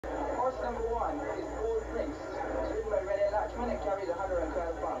number 1 is Old Prince. It's ridden by René Latchman and carries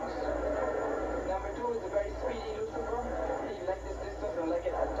 112 pounds. Number 2 is the very speedy Lucifer. He liked this distance and like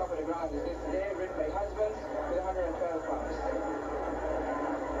it at the top of the ground as this today, ridden by Husbands with 112 pounds.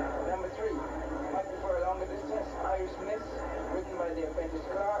 Number 3 might prefer a longer distance, Irish Miss, ridden by the apprentice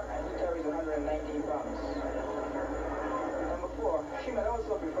Clarke, and he carries 119 pounds. Number 4, she might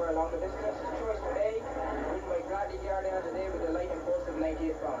also prefer a longer distance, choice for A, ridden by Gladly Guardian today with a light and force of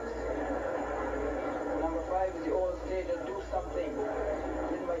 98 pounds. Number 5 is the old stager Do Something,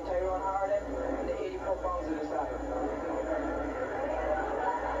 ridden by Tyrone Harden and the 84 pounds in the saddle.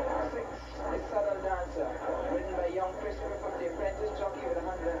 6 is Southern Dancer, ridden by young Chris Griffith, the apprentice jockey with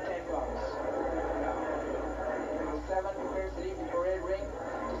 110 pounds. Number 7 prepares to leave the parade ring.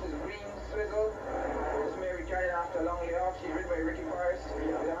 This is Green Swizzle. This may return it after a long layoff. She's ridden by Ricky Forrest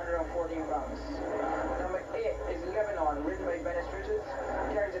with 114 pounds. Number 8 is Lebanon, ridden by Bennett Richards.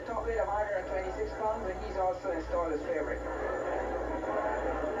 Carries a top weight of 126 pounds and he's also installed as favourite.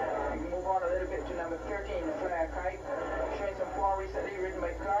 We can move on a little bit to number 13, Fly A Kite. Showing some form recently, ridden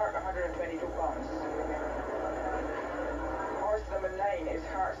by Clarke, 122 pounds. Horse number 9 is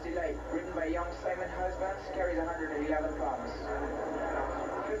Heart's Delight, ridden by young Simon Husbands, carries 111 pounds.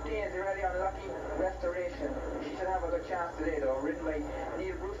 15 is the really unlucky Restoration. She should have a good chance today though, ridden by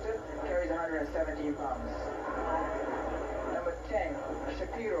Neil Brewster, carries 117 pounds. Number 10,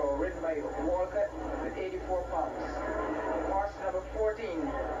 Shapiro, ridden by Walcott with 84 pounds. Horse number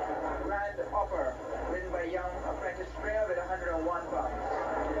 14, Grand Upper, ridden by young apprentice Springer with 101 pounds.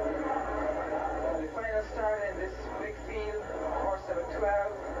 The final start in this big field, horse number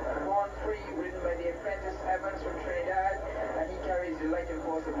 12, Born Free, ridden by the apprentice Evans from Trinidad, and he carries the light and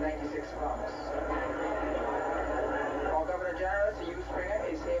force of 96 pounds. Our Governor General, Sir Hugh Springer,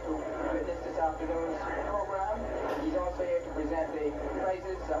 is here to witness this afternoon's program. He's also here to present the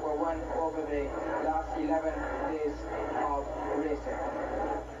prizes that were won over the last 11 days of racing.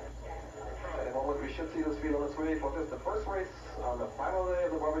 At the moment we should see this field on its way for this, the first race on the final day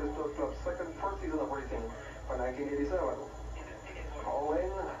of the Barbados Turf Club's first season of racing for 1987. All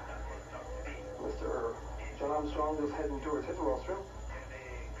in, Mr. John Armstrong is heading towards his rostrum.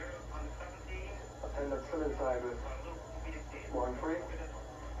 Attendant still inside with Born Free.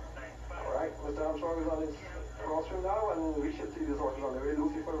 Alright, Mr. Armstrong is on his rostrum now, and we should see this horses on the way.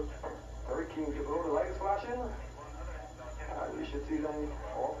 Lucifer, very keen to go. The light is flashing, and we should see them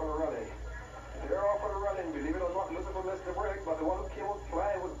off and running. They're off and running. Believe it or not, Lucifer missed the break, but the one who came out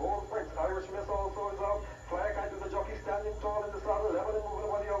flying was Bold Prince. Irish Miss also is out. Fly A Kite with the jockey standing tall in the saddle. Lebanon moving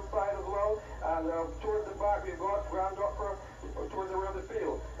on the outside as well. And towards the back, we've got Grand Doctor towards the rear of the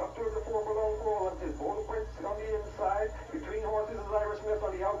field. Up towards the 4 furlong pole, and it's Bold Prince on the inside. Between horses is Irish Miss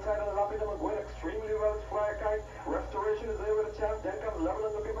on the outside and lapping them and going extremely well. It's Fly A Kite. Restoration is there with a chance. Then comes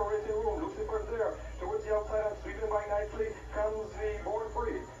Lebanon looking for racing room. Lucifer's there. Towards the outside and sweeping by nicely comes the Born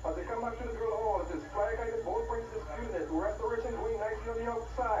Free. As they come back to the drill hall, it is Fly A Kite and Bold Prince disputing it. Restoration going nicely on the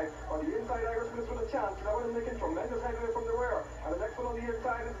outside. On the inside, Irish Miss with a chance. Lebanon making tremendous headway from the rear. And the next one on the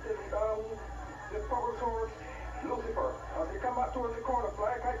inside is the proper source, Lucifer. As they come back towards the corner,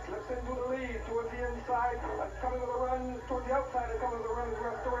 Fly A Kite slips into the lead towards the inside and coming with a run towards the outside and coming with a run is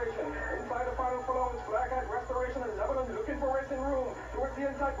Restoration. Inside the final furlong is Fly A Kite, Restoration, and Lebanon looking for racing room. Towards the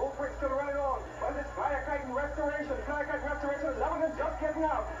inside, Bold Prince still running on. Well, it's Fly A Kite and Restoration. Fly A Kite, Restoration, and Lebanon just getting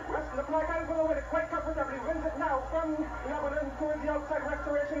out. The Fly A Kite is going to win it quite comfortably. Wins it now from Lebanon towards the outside.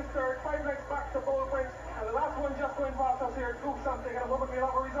 Restoration is third. 5 lengths back to Bold Prince. And the last one just going past us here. Do Something. And a moment we'll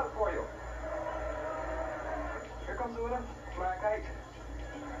have a result for you. Here comes the winner, Fly A Kite,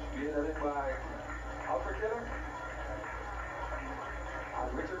 being led by Alfred Taylor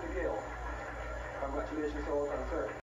and Richard DeGale. Congratulations to all concerned.